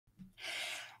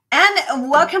And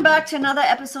welcome back to another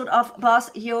episode of Boss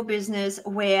Your Business,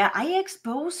 where I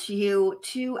expose you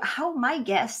to how my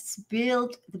guests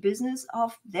build the business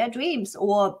of their dreams,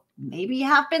 or maybe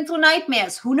have been through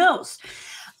nightmares. Who knows?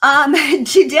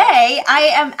 Today, I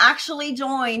am actually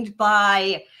joined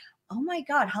by, oh my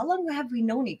God, how long have we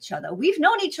known each other? We've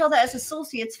known each other as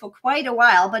associates for quite a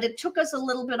while, but it took us a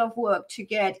little bit of work to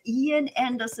get Ian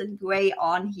Anderson Gray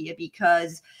on here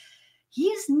because he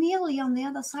is nearly on the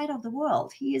other side of the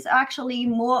world. He is actually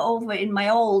more over in my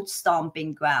old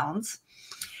stomping grounds.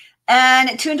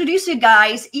 And to introduce you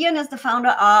guys, Ian is the founder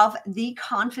of the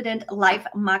Confident Life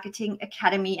Marketing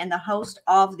Academy and the host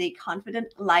of the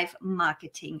Confident Life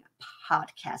Marketing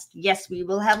podcast. Yes, we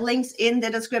will have links in the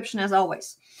description as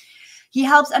always. He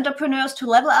helps entrepreneurs to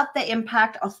level up their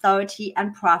impact, authority,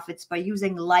 and profits by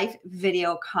using live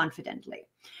video confidently.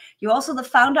 You're also the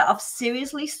founder of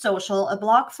Seriously Social, a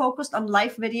blog focused on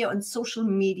live video and social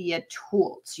media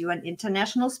tools. You're an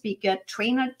international speaker,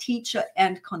 trainer, teacher,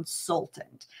 and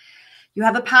consultant. You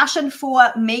have a passion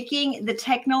for making the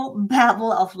techno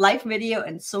babble of live video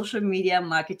and social media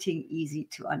marketing easy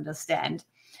to understand.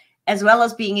 As well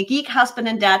as being a geek husband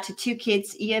and dad to 2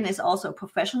 kids, Ian is also a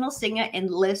professional singer and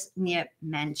lives near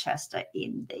Manchester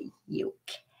in the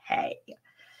UK.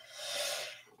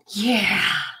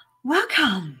 Yeah,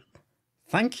 welcome.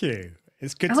 Thank you.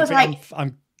 It's good to be.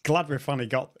 I'm glad we finally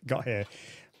got here.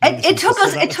 It took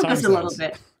us a little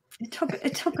bit.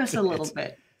 It took us a little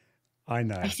bit. I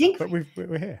know. But we're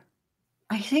here.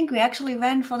 I think we actually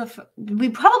we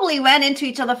probably ran into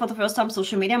each other for the first time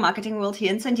social media marketing world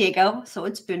here in San Diego. So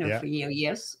it's been a few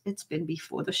years. It's been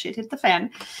before the shit hit the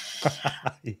fan.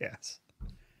 Yes.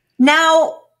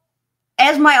 Now,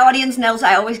 as my audience knows,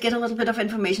 I always get a little bit of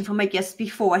information from my guests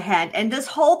beforehand. And this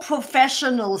whole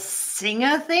professional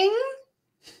singer thing,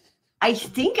 I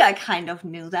think I kind of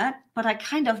knew that, but I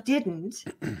kind of didn't.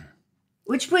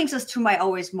 Which brings us to my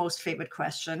always most favorite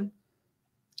question.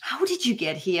 How did you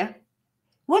get here?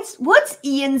 What's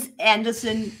Ian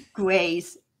Anderson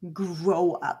Gray's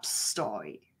grow up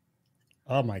story?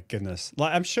 Oh my goodness.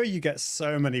 Like, I'm sure you get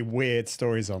so many weird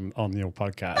stories on your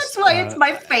podcast. That's why it's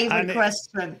my favorite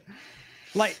question.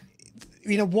 Like,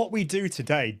 you know, what we do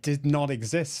today did not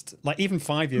exist. Like, even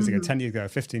 5 years ago, 10 years ago,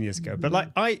 15 years ago. But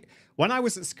like, when I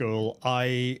was at school,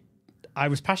 I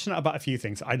was passionate about a few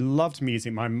things. I loved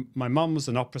music. My mum was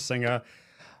an opera singer.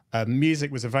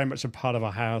 Music was very much a part of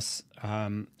our house.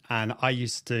 And I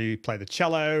used to play the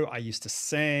cello. I used to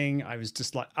sing. I was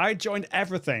just like, I joined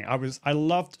everything. I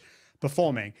loved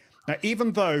performing. Now,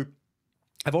 even though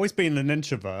I've always been an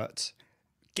introvert,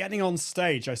 getting on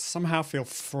stage, I somehow feel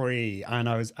free, and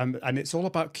and it's all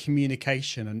about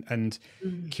communication and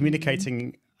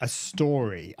communicating a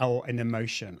story or an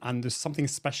emotion, and there's something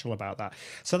special about that.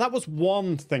 So that was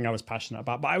one thing I was passionate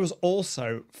about, but I was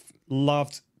also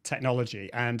loved technology.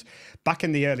 And back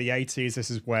in the early 80s,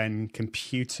 this is when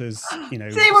computers, you know,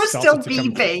 they were still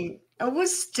beeping. It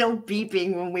was still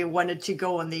beeping when we wanted to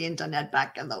go on the internet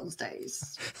back in those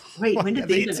days. Wait, when did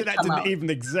the internet come out? Even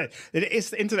exist?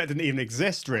 The internet didn't even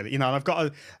exist, really. You know, and I've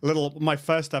got my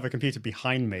first ever computer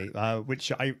behind me,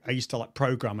 which I used to like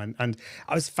program, and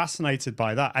I was fascinated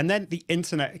by that. And then the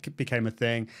internet became a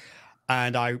thing,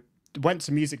 and I went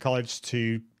to music college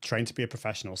to train to be a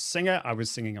professional singer. I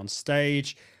was singing on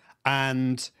stage,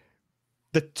 and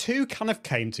the two kind of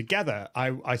came together.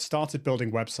 I started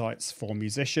building websites for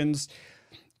musicians,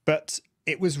 but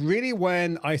it was really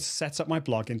when I set up my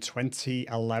blog in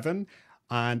 2011,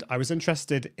 and I was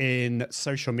interested in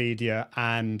social media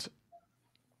and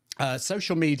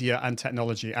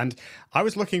technology. And I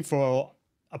was looking for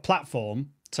a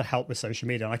platform to help with social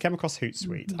media. And I came across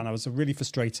Hootsuite, and I was really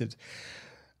frustrated.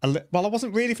 Well, I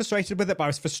wasn't really frustrated with it, but I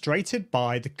was frustrated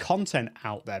by the content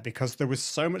out there, because there was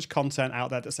so much content out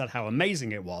there that said how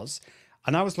amazing it was.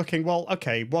 And I was looking, well,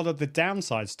 okay, what are the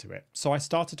downsides to it? So I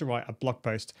started to write a blog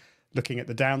post looking at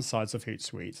the downsides of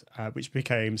Hootsuite, which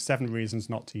became 7 reasons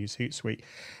not to use Hootsuite.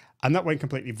 And that went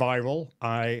completely viral.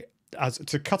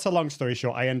 To cut a long story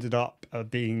short, I ended up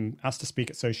being asked to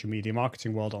speak at Social Media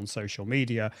Marketing World on social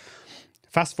media.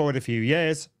 Fast forward a few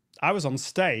years, I was on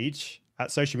stage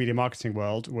at Social Media Marketing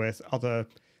World with other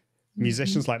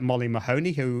musicians like Molly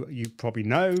Mahoney, who you probably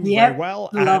know very well.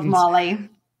 Love Molly.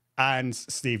 And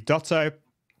Steve Dotto.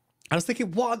 I was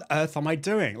thinking, what on earth am I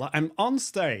doing? Like, I'm on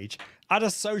stage at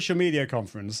a social media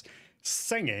conference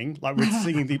singing, like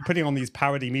we're putting on these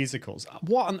parody musicals.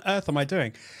 What on earth am I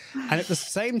doing? And at the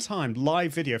same time,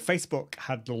 live video, Facebook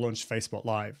had launched Facebook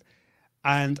Live.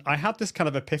 And I had this kind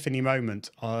of epiphany moment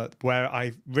where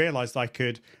I realized I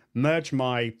could merge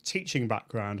my teaching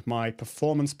background, my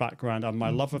performance background, and my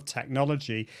love of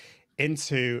technology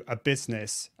into a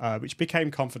business which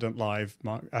became Confident Live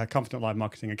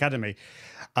Marketing Academy,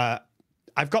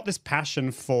 I've got this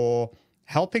passion for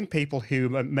helping people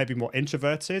who are maybe more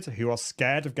introverted, who are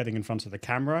scared of getting in front of the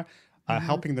camera,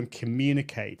 helping them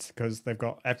communicate, because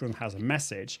everyone has a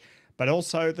message, but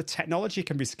also the technology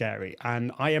can be scary,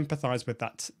 and I empathize with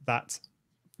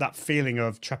that feeling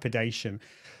of trepidation.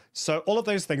 So all of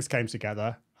those things came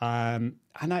together, and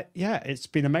it's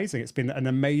been amazing. It's been an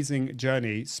amazing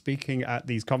journey speaking at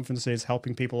these conferences,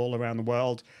 helping people all around the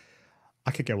world.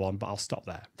 I could go on, but I'll stop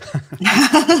there.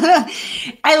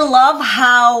 I love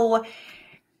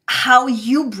how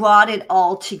you brought it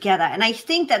all together. And I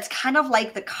think that's kind of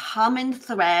like the common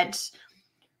thread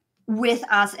with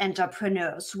us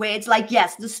entrepreneurs, where it's like,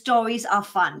 yes, the stories are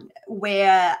fun,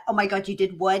 where, oh my God, you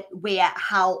did what, where,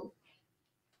 how,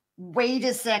 wait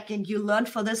a second, you learned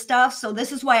for this stuff. So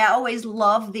this is why I always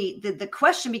love the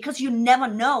question, because you never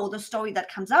know the story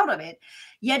that comes out of it.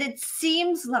 Yet it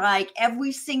seems like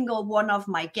every single one of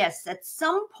my guests at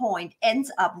some point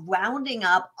ends up rounding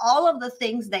up all of the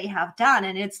things they have done.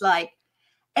 And it's like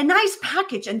a nice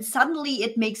package. And suddenly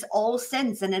it makes all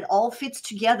sense and it all fits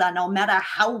together, no matter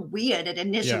how weird it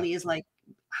initially is. Like,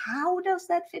 how does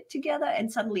that fit together?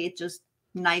 And suddenly it just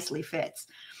nicely fits.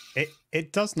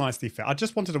 It does nicely fit. I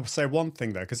just wanted to say one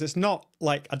thing though, because it's not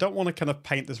like, I don't want to kind of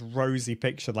paint this rosy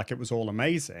picture like it was all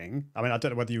amazing. I mean, I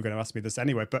don't know whether you were going to ask me this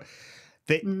anyway, but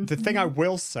the thing I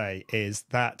will say is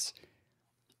that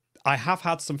I have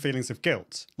had some feelings of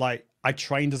guilt. Like, I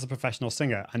trained as a professional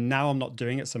singer and now I'm not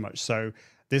doing it so much. So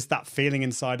there's that feeling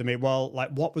inside of me, well,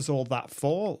 like, what was all that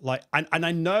for? Like, and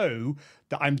I know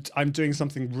that I'm doing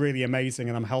something really amazing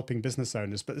and I'm helping business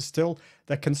owners, but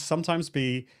there can sometimes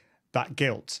be that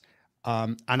guilt.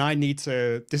 And I need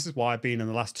to, this is why I've been in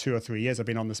the last 2 or 3 years, I've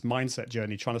been on this mindset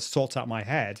journey, trying to sort out my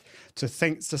head to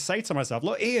say to myself,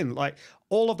 look, Ian, like,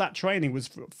 all of that training was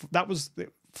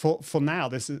for now,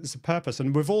 this is a purpose.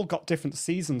 And we've all got different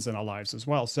seasons in our lives as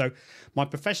well. So my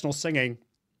professional singing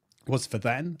was for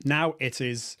then. Now it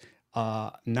is,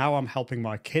 now I'm helping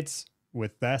my kids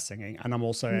with their singing, and I'm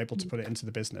also able to put it into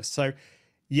the business. So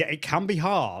yeah, it can be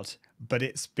hard, but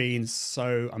it's been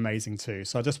so amazing too.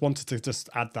 So I just wanted to just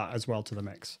add that as well to the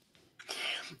mix.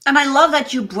 And I love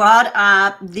that you brought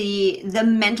up the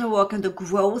mental work and the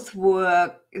growth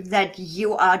work that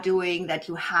you are doing, that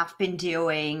you have been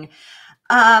doing.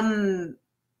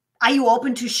 Are you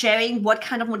open to sharing what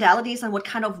kind of modalities and what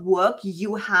kind of work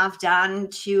you have done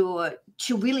to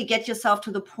really get yourself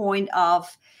to the point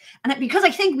of, and because I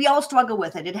think we all struggle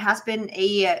with it. It has been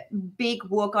a big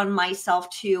work on myself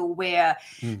too, where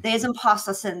there's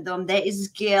imposter syndrome, there is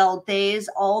guilt, there's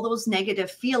all those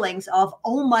negative feelings of,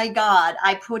 oh my God,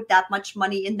 I put that much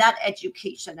money in that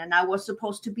education and I was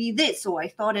supposed to be this, or I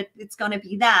thought it's going to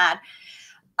be that.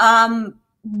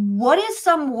 What is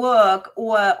some work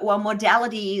or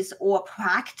modalities or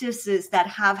practices that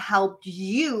have helped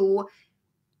you,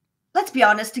 let's be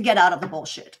honest, to get out of the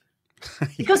bullshit?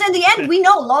 Because in the end, we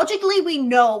know, logically, we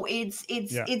know it's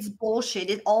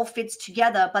bullshit. It all fits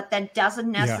together, but that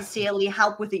doesn't necessarily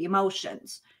help with the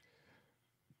emotions.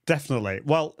 Definitely.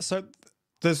 Well, so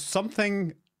there's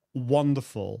something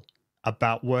wonderful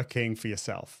about working for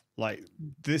yourself. Like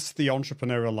the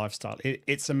entrepreneurial lifestyle.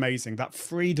 It's amazing, that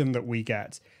freedom that we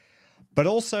get. But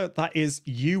also that is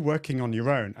you working on your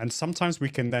own. And sometimes we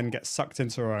can then get sucked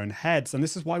into our own heads. And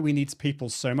this is why we need people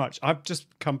so much. I've just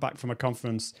come back from a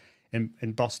conference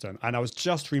in Boston, and I was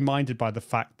just reminded by the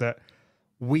fact that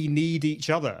we need each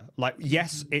other. Like,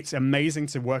 yes, it's amazing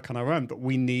to work on our own, but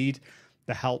we need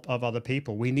the help of other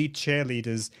people. We need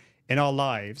cheerleaders in our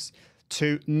lives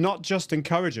to not just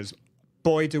encourage us.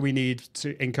 Boy, do we need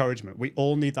encouragement. We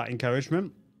all need that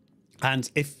encouragement.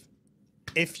 And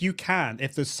if you can,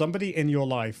 if there's somebody in your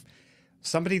life,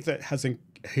 somebody that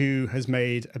who has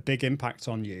made a big impact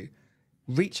on you,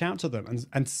 reach out to them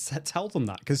and tell them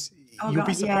that, because you'll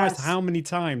be surprised how many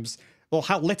times, or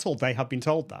how little they have been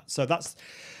told that. So that's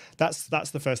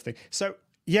the first thing. So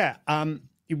yeah,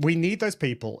 we need those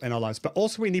people in our lives, but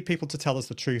also we need people to tell us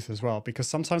the truth as well, because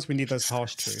sometimes we need those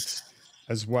harsh truths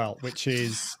as well, which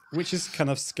is kind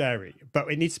of scary, but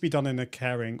it needs to be done in a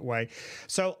caring way.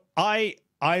 So I've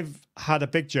had a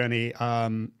big journey.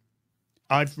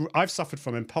 I've suffered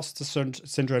from imposter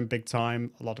syndrome big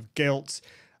time, a lot of guilt.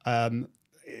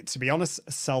 To be honest,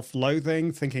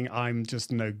 self-loathing, thinking I'm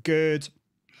just no good,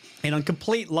 and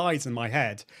complete lies in my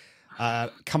head.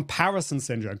 Comparison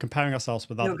syndrome, comparing ourselves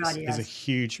with others, is a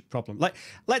huge problem. Like,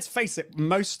 let's face it,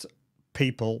 most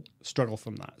people struggle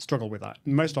with that.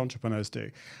 Most entrepreneurs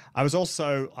do. I was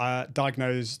also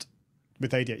diagnosed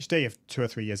with ADHD 2 or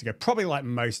 3 years ago, probably like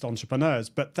most entrepreneurs,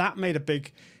 but that made a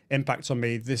big impact on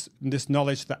me, this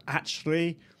knowledge that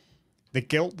actually the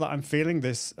guilt that I'm feeling,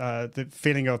 the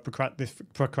feeling of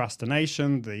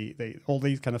procrastination, the all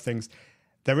these kind of things,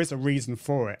 there is a reason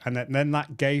for it. And then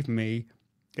that gave me,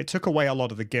 it took away a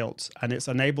lot of the guilt, and it's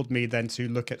enabled me then to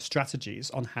look at strategies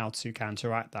on how to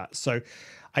counteract that. So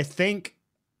I think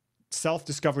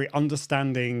self-discovery,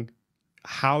 understanding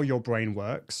how your brain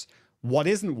works, what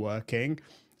isn't working,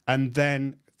 and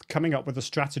then coming up with a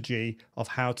strategy of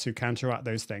how to counteract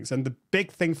those things. And the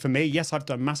big thing for me, yes, I've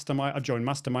joined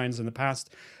masterminds in the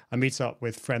past. I meet up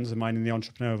with friends of mine in the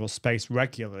entrepreneurial space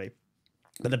regularly.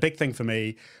 But the big thing for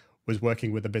me was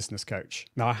working with a business coach.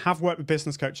 Now, I have worked with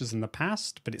business coaches in the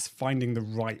past, but it's finding the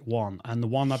right one. And the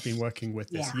one I've been working with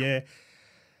this year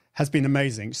has been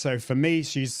amazing. So for me,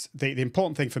 she's the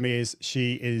important thing for me is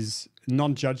she is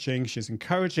non-judging, she's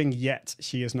encouraging, yet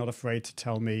she is not afraid to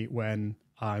tell me when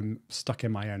I'm stuck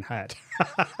in my own head.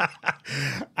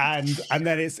 and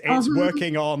then it's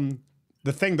working on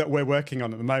the thing that we're working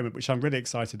on at the moment, which I'm really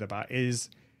excited about, is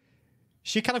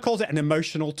she kind of calls it an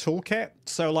emotional toolkit.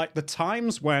 So like the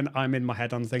times when I'm in my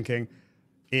head, I'm thinking,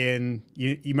 Ian,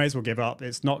 you may as well give up.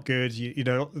 It's not good. You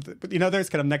know, those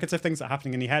kind of negative things that are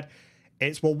happening in your head.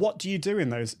 It's, well, what do you do in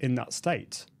that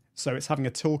state? So it's having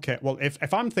a toolkit. Well,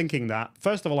 if I'm thinking that,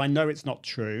 first of all, I know it's not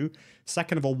true.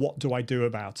 Second of all, what do I do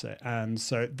about it? And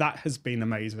so that has been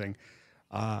amazing.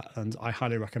 And I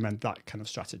highly recommend that kind of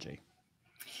strategy.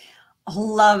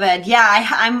 Love it. Yeah,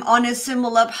 I'm on a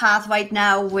similar path right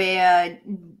now where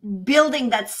building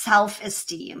that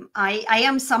self-esteem. I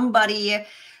am somebody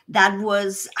that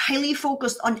was highly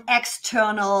focused on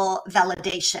external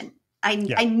validation. I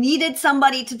needed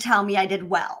somebody to tell me I did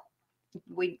well.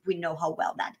 We know how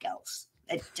well that goes.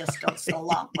 It just goes so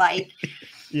long, right?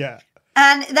 Yeah.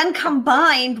 And then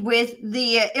combined with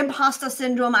the imposter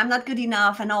syndrome, I'm not good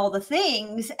enough and all the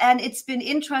things. And it's been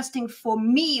interesting for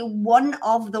me, one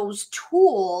of those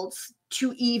tools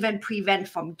to even prevent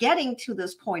from getting to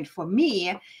this point for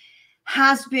me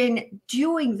has been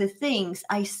doing the things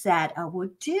I said I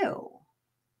would do.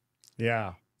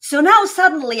 Yeah. So now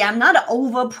suddenly I'm not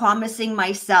over promising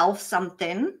myself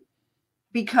something,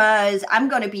 because I'm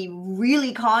going to be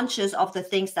really conscious of the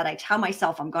things that I tell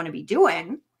myself I'm going to be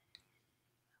doing.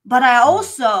 But I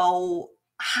also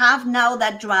have now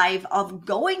that drive of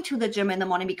going to the gym in the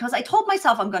morning because I told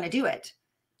myself I'm going to do it.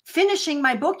 Finishing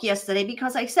my book yesterday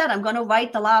because I said I'm going to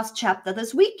write the last chapter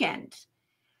this weekend.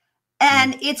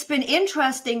 And it's been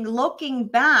interesting looking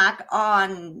back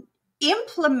on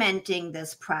implementing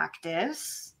this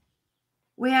practice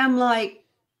where I'm like,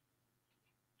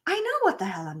 I know what the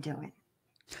hell I'm doing.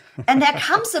 And there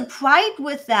comes a pride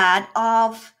with that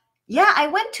of, yeah, I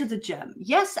went to the gym.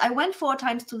 Yes, I went 4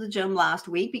 times to the gym last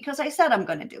week because I said I'm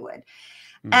going to do it.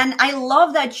 And I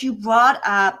love that you brought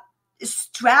up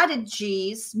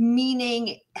strategies,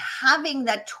 meaning having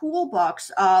that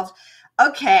toolbox of,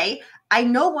 okay, I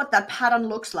know what that pattern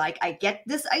looks like. I get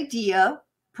this idea,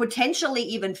 potentially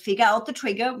even figure out the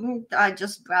trigger. I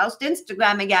just browsed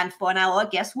Instagram again for an hour.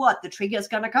 Guess what? The trigger is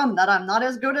going to come that I'm not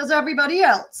as good as everybody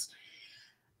else.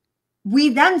 We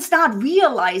then start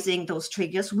realizing those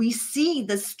triggers. We see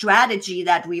the strategy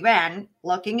that we ran,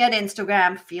 looking at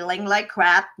Instagram, feeling like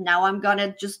crap. Now I'm going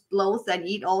to just loathe and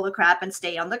eat all the crap and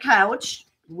stay on the couch.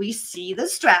 We see the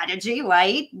strategy,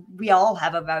 right? We all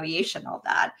have a variation of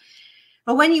that.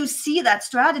 But when you see that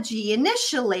strategy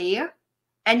initially,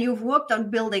 and you've worked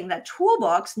on building that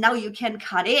toolbox, now you can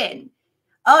cut in.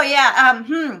 Oh yeah,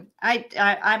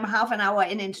 I'm half an hour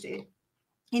into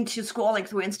scrolling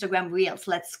through Instagram Reels.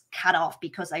 Let's cut off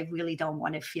because I really don't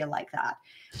want to feel like that.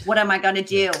 What am I going to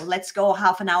do? Let's go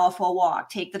half an hour for a walk,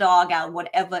 take the dog out,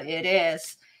 whatever it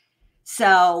is.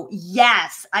 So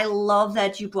yes, I love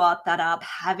that you brought that up,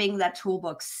 having that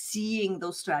toolbox, seeing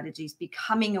those strategies,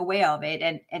 becoming aware of it,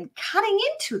 and cutting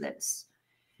into this.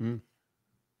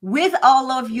 With all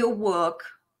of your work,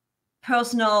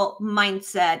 personal,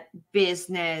 mindset,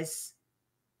 business.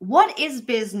 What is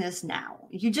business now?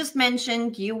 You just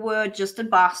mentioned you were just in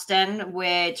Boston,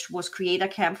 which was Creator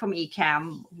Camp from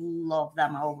eCam. Love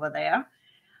them over there.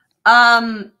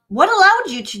 What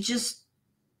allowed you to just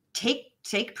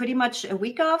take pretty much a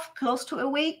week off, close to a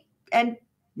week, and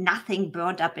nothing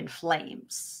burned up in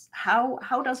flames? How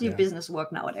does your business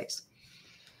work nowadays?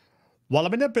 Well,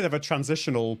 I'm in a bit of a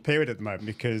transitional period at the moment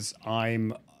because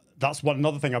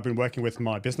another thing I've been working with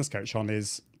my business coach on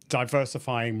is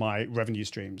diversifying my revenue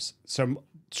streams. So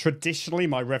traditionally,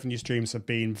 my revenue streams have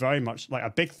been very much like a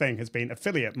big thing has been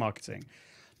affiliate marketing,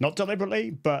 not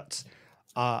deliberately, but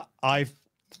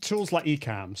tools like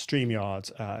eCam,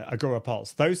 StreamYard, Agora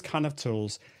Pulse, those kind of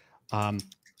tools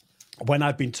when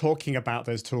I've been talking about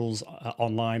those tools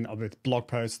online with blog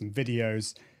posts and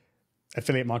videos,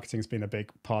 affiliate marketing has been a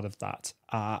big part of that,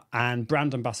 and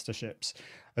brand ambassadorships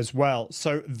as well.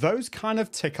 So those kind of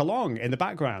tick along in the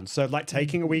background. So like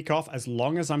taking a week off, as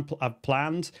long as I've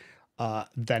planned,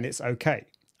 then it's okay.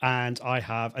 And I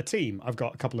have a team. I've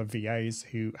got a couple of VAs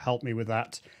who help me with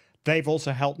that. They've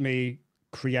also helped me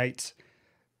create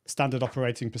standard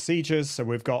operating procedures. So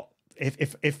we've got,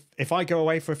 if I go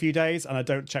away for a few days and I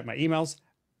don't check my emails,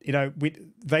 you know,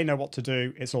 they know what to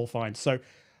do. It's all fine. So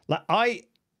like, I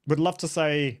would love to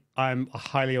say I'm a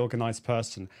highly organized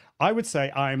person. I would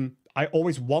say I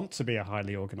always want to be a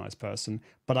highly organized person,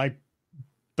 but I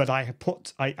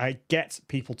get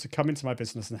people to come into my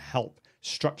business and help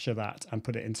structure that and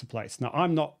put it into place. Now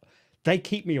I'm not, they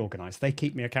keep me organized. They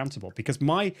keep me accountable, because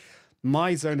my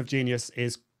zone of genius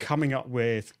is coming up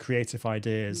with creative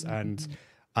ideas and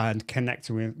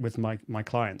connecting with my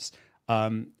clients.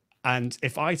 And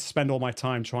if I spend all my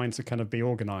time trying to kind of be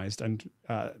organized, and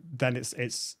then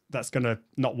that's going to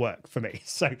not work for me.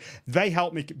 So they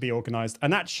help me be organized,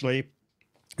 and actually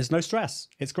there's no stress.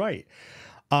 It's great.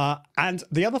 And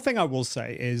the other thing I will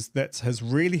say is that has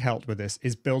really helped with this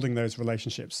is building those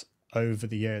relationships over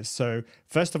the years. So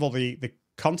first of all, the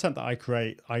content that I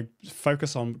create, I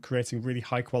focus on creating really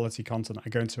high quality content. I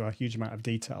go into a huge amount of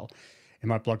detail in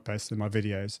my blog posts and my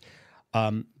videos.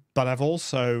 But I've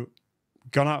also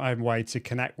gone out of my way to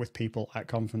connect with people at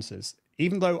conferences.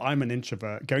 Even though I'm an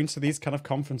introvert, going to these kind of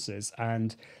conferences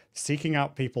and seeking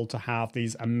out people to have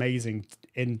these amazing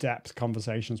in-depth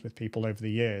conversations with people over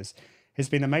the years has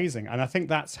been amazing. And I think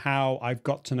that's how I've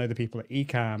got to know the people at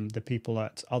Ecamm, the people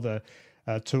at other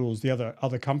tools, the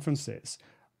other conferences.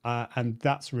 And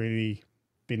that's really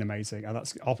been amazing. And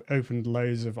that's opened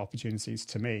loads of opportunities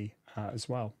to me as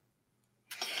well.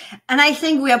 And I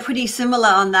think we are pretty similar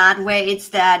on that, where it's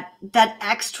that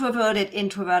extroverted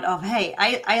introvert of, hey,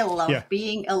 I love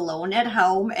being alone at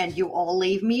home and you all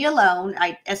leave me alone.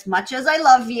 As much as I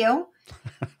love you.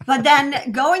 But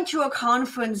then going to a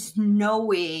conference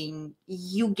knowing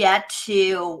you get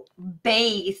to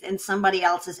bathe in somebody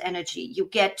else's energy, you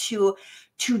get to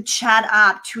chat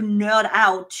up, to nerd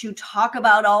out, to talk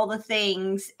about all the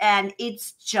things, and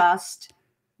it's just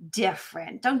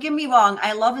different. Don't get me wrong.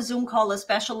 I love a Zoom call,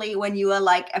 especially when you are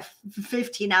like a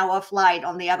 15-hour flight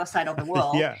on the other side of the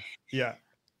world. Yeah.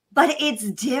 But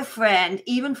it's different,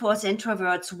 even for us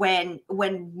introverts,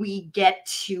 when we get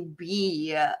to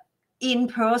be in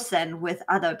person with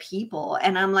other people.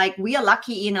 And I'm like, we are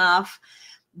lucky enough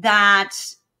that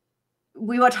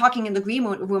we were talking in the green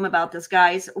room about this,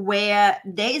 guys, where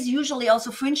there is usually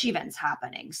also fringe events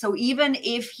happening. So even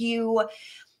if you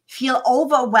feel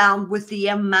overwhelmed with the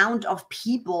amount of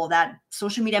people that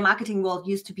social media marketing world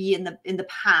used to be in the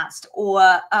past, or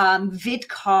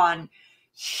VidCon,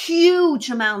 huge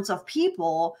amounts of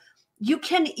people, you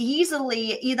can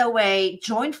easily either way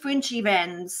join fringe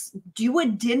events, do a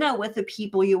dinner with the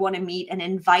people you want to meet and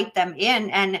invite them in,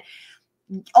 and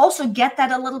also get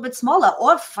that a little bit smaller,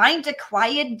 or find a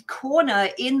quiet corner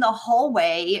in the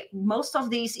hallway. Most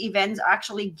of these events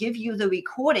actually give you the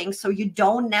recording, so you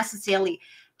don't necessarily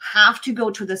have to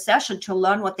go to the session to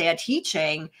learn what they are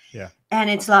teaching. Yeah. And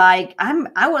it's like,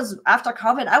 I was after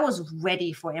COVID, I was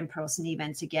ready for in-person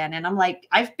events again. And I'm like,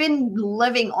 I've been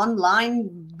living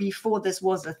online before this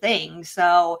was a thing.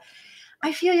 So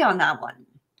I feel you on that one.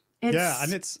 And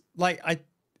it's like,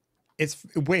 it's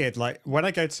weird. Like when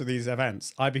I go to these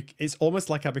events, it's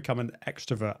almost like I become an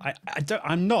extrovert.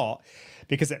 I'm not,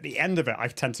 because at the end of it, I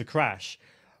tend to crash.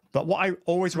 But what I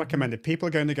always recommend, if people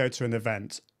are going to go to an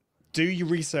event, do your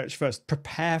research first,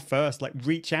 prepare first, like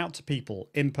reach out to people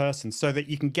in person so that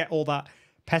you can get all that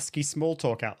pesky small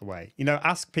talk out the way. You know,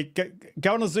 ask people,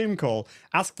 go on a Zoom call,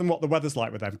 ask them what the weather's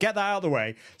like with them, get that out of the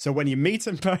way. So when you meet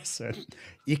in person,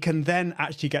 you can then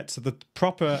actually get to the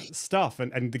proper stuff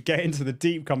and get into the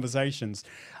deep conversations.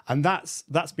 And that's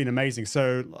been amazing.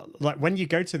 So like when you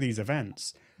go to these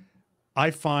events,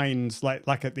 I find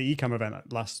like at the Ecamm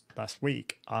event last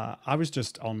week, I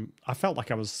felt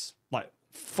like I was like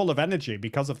full of energy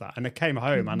because of that. And I came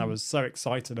home and I was so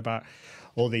excited about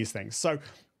all these things. So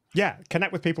yeah,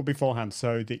 connect with people beforehand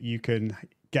so that you can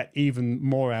get even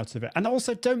more out of it. And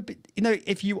also don't be,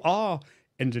 if you are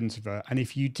an introvert and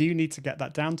if you do need to get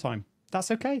that downtime,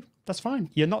 that's okay. That's fine.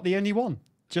 You're not the only one.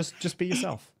 Just be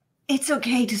yourself. It's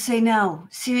okay to say no.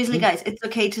 Seriously, guys, it's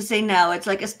okay to say no. It's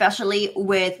like, especially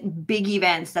with big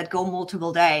events that go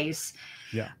multiple days.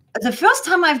 Yeah. The first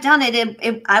time I've done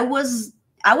it, I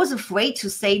was afraid to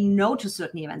say no to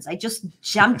certain events. I just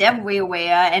jumped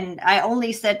everywhere, and I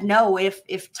only said no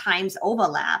if times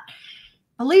overlap.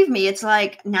 believe me, it's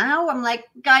like now I'm like,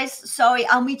 guys, sorry,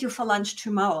 I'll meet you for lunch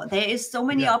tomorrow. There is so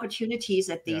many opportunities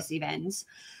at these events,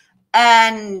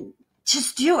 and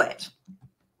just do it.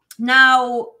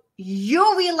 Now,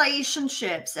 your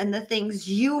relationships and the things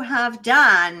you have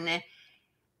done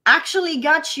actually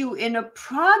got you in a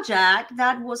project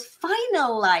that was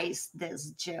finalized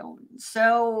this June.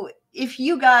 So if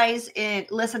you guys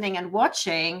listening and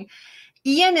watching,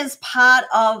 Ian is part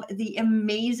of the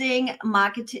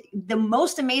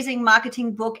most amazing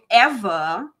marketing book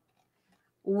ever,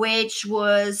 which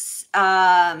was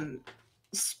spearheaded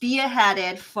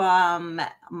from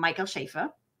Michael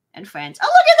Schaefer and friends. Oh,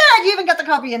 look at that. You even got the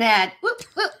copy in hand. Whoop,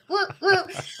 whoop, whoop,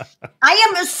 whoop. I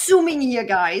am assuming here,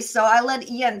 guys, so I let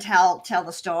Ian tell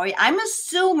the story. I'm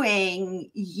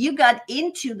assuming you got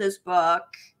into this book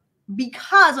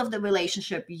because of the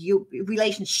relationships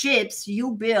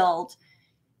you build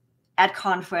at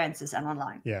conferences and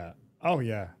online. Yeah. Oh,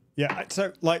 yeah. Yeah.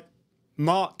 So, like,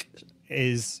 Mark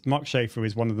Schaefer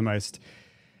is one of the most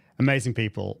amazing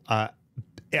people.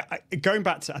 Going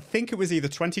back to, I think it was either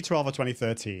 2012 or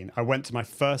 2013, I went to my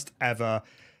first ever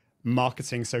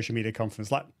marketing social media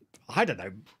conference. Like, I don't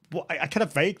know, I kind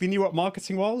of vaguely knew what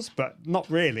marketing was, but not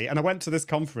really. And I went to this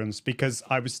conference because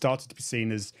I was started to be seen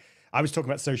as, I was talking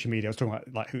about social media. I was talking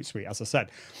about like Hootsuite, as I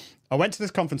said. I went to this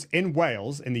conference in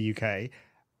Wales, in the UK,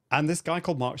 and this guy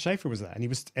called Mark Schaefer was there, and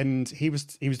he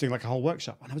was doing like a whole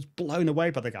workshop, and I was blown away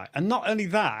by the guy. And not only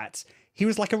that, he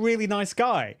was like a really nice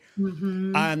guy.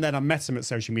 Mm-hmm. And then I met him at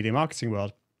Social Media Marketing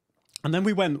World. And then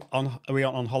we went on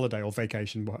holiday or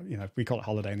vacation, you know, we call it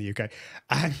holiday in the UK.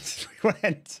 And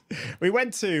we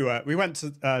went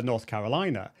to North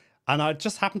Carolina. And I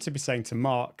just happened to be saying to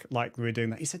Mark, like we were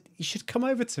doing that, he said, you should come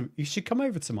over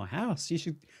to my house. You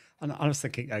should. And I was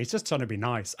thinking, oh, he's just trying to be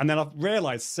nice. And then I've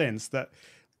realized since that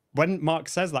when Mark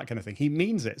says that kind of thing, he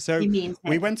means it. So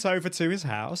we went over to his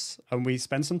house and we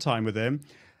spent some time with him.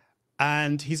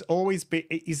 And he's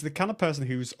the kind of person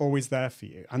who's always there for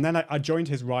you. And then I joined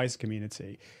his Rise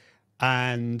community.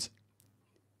 And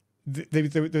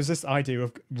there's this idea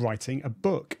of writing a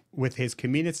book with his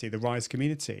community, the Rise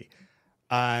community.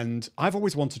 And I've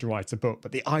always wanted to write a book,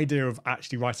 but the idea of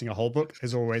actually writing a whole book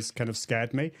has always kind of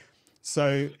scared me.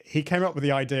 So he came up with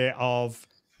the idea of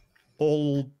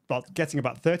getting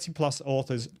about 30 plus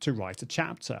authors to write a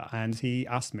chapter. And he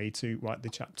asked me to write the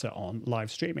chapter on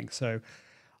live streaming. So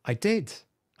I did.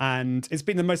 And it's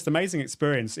been the most amazing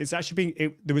experience. It's actually been,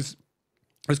 it was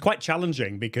quite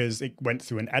challenging because it went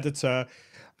through an editor.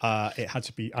 It had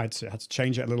to be, I had to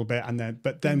change it a little bit.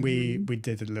 But then we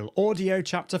did a little audio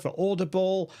chapter for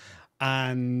Audible,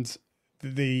 and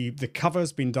the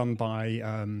cover's been done by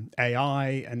AI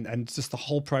and just the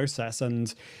whole process.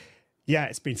 And yeah,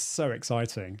 it's been so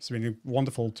exciting. It's been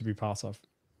wonderful to be part of.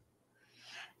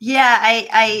 Yeah,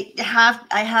 I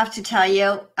have to tell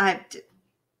you,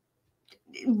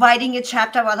 writing a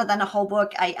chapter rather than a whole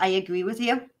book, I agree with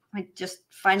you. I just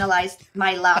finalized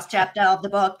my last chapter of the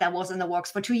book that was in the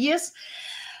works for 2 years.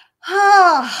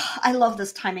 Oh, I love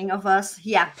this timing of us.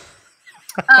 Yeah.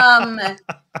 And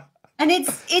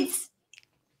it's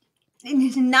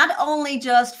not only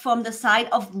just from the side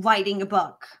of writing a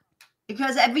book,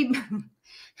 because everybody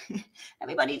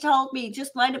told me,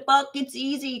 just write a book, it's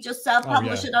easy, just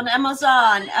self-publish it on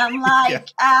Amazon. I'm like,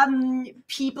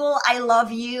 people, I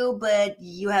love you, but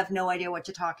you have no idea what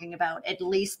you're talking about. At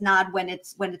least not when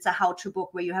it's a how-to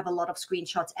book where you have a lot of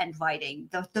screenshots and writing.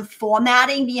 The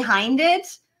formatting behind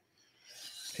it.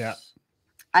 Yeah.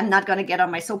 I'm not going to get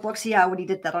on my soapbox here. I already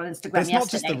did that on Instagram yesterday. It's not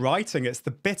just the writing, it's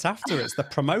the bit after, it's the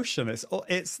promotion. It's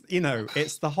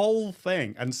the whole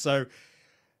thing. And so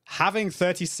having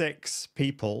 36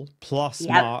 people plus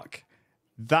Mark,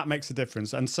 that makes a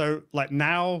difference. And so like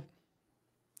now,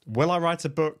 will I write a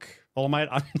book? I'm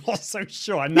not so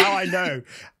sure. Now I know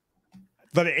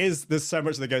that there's so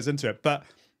much that goes into it. But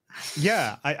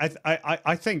yeah,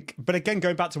 I think, but again,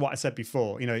 going back to what I said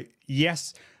before,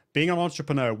 yes, being an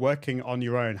entrepreneur, working on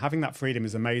your own, having that freedom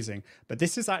is amazing. But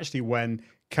this is actually when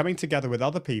coming together with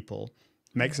other people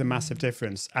makes a massive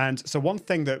difference. And so one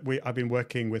thing that I've been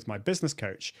working with my business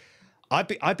coach,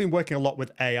 I've been working a lot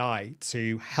with AI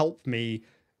to help me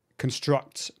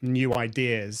construct new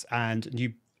ideas and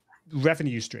new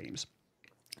revenue streams.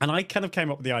 And I kind of came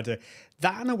up with the idea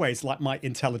that in a way is like my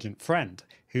intelligent friend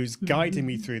who's guiding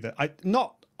me through that.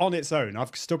 Not on its own,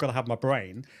 I've still got to have my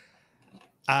brain.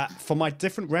 For my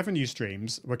different revenue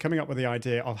streams, we're coming up with the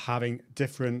idea of having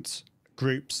different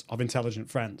groups of intelligent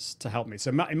friends to help me. So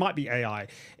it might be AI.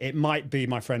 It might be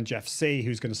my friend Jeff C,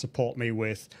 who's going to support me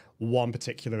with one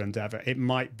particular endeavor. It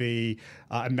might be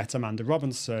I met Amanda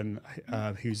Robinson,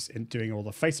 who's doing all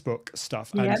the Facebook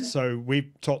stuff. Yeah. And so we've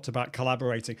talked about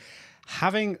collaborating.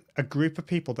 Having a group of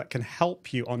people that can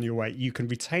help you on your way, you can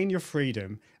retain your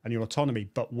freedom and your autonomy,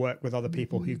 but work with other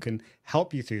people who can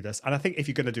help you through this. And I think if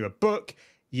you're going to do a book,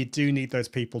 you do need those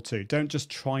people too. Don't just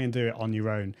try and do it on your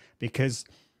own, because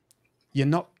you're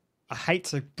not, I hate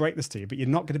to break this to you, but you're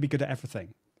not going to be good at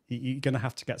everything. You're going to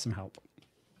have to get some help.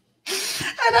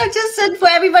 And I just said, for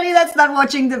everybody that's not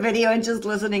watching the video and just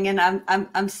listening, and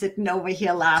I'm sitting over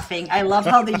here laughing. I love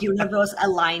how the universe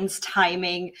aligns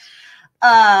timing,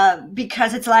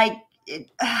 because it's like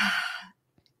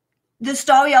the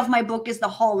story of my book is the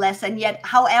whole lesson. Yet,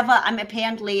 however, I'm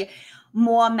apparently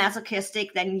more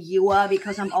masochistic than you are,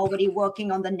 because I'm already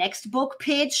working on the next book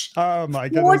pitch. Oh my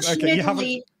goodness!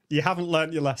 Okay, you haven't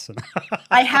learned your lesson.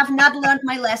 I have not learned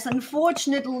my lesson.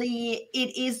 Fortunately,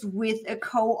 it is with a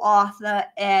co-author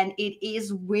and it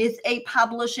is with a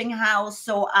publishing house.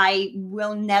 So I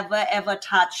will never, ever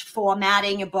touch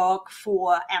formatting a book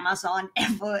for Amazon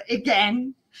ever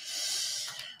again.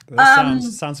 That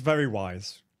sounds very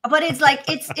wise. But it's like,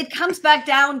 it comes back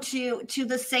down to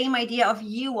the same idea of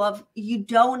you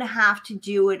don't have to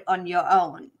do it on your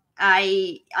own.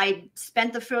 I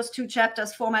spent the first 2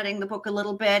 chapters formatting the book a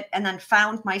little bit, and then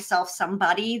found myself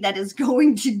somebody that is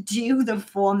going to do the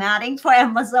formatting for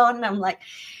Amazon. And I'm like,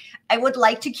 I would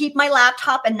like to keep my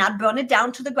laptop and not burn it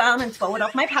down to the ground and throw it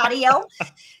off my patio.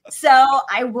 So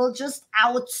I will just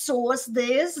outsource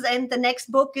this, and the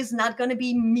next book is not going to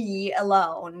be me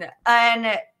alone.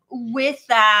 And with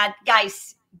that,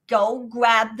 guys, go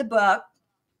grab the book.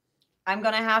 I'm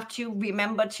going to have to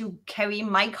remember to carry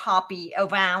my copy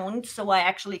around so I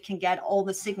actually can get all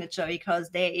the signature,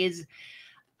 because there is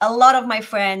a lot of my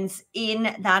friends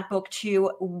in that book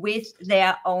too with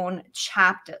their own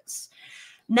chapters.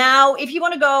 Now, if you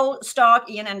want to go stalk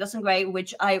Ian Anderson Gray,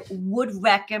 which I would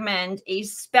recommend,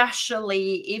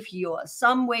 especially if you're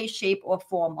some way, shape, or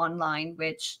form online,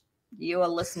 which you are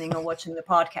listening or watching the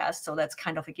podcast, so that's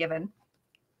kind of a given.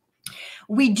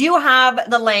 We do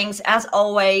have the links, as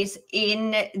always,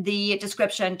 in the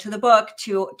description to the book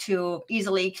to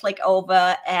easily click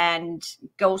over and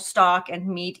go stalk and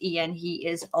meet Ian. He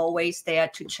is always there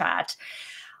to chat.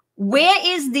 Where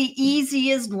is the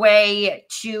easiest way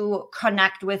to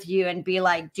connect with you and be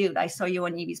like, dude, I saw you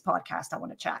on Evie's podcast, I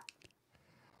want to chat?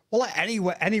 Well,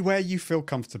 anywhere you feel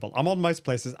comfortable. I'm on most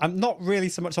places. I'm not really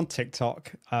so much on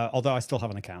TikTok, although I still have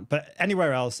an account. But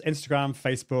anywhere else, Instagram,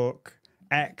 Facebook,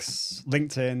 X,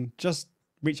 LinkedIn, just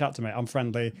reach out to me. I'm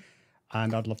friendly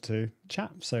and I'd love to chat.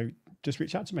 So just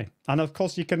reach out to me. And of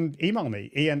course, you can email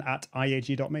me.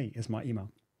 ian@iag.me is my email.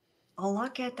 Oh,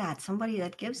 look at that. Somebody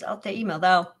that gives out their email,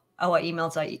 though. Our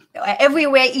emails are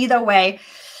everywhere either way.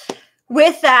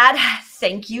 With that,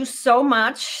 thank you so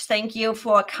much. Thank you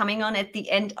for coming on at the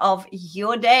end of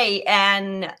your day.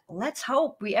 And let's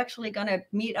hope we're actually going to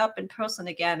meet up in person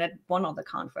again at one of the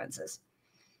conferences.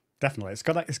 Definitely.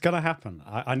 It's gonna happen.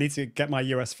 I need to get my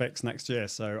US fix next year.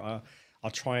 So I'll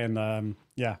try and,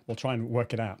 we'll try and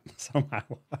work it out somehow.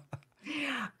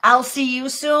 I'll see you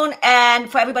soon.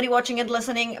 And for everybody watching and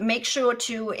listening, make sure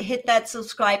to hit that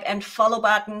subscribe and follow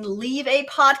button, leave a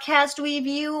podcast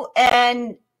review,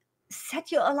 and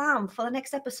set your alarm for the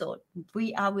next episode.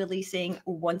 We are releasing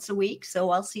once a week, so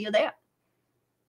I'll see you there.